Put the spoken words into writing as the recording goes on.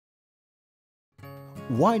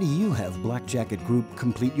Why do you have Black Jacket Group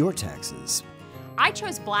complete your taxes? I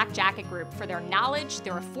chose Black Jacket Group for their knowledge,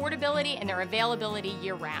 their affordability, and their availability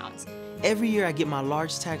year-round. Every year I get my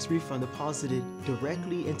large tax refund deposited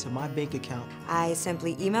directly into my bank account. I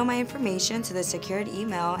simply email my information to the secured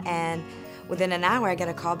email, and within an hour I get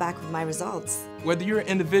a call back with my results. Whether you're an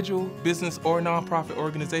individual, business, or nonprofit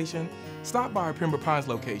organization, stop by our Pembroke Pines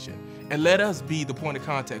location and let us be the point of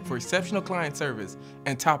contact for exceptional client service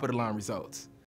and top-of-the-line results.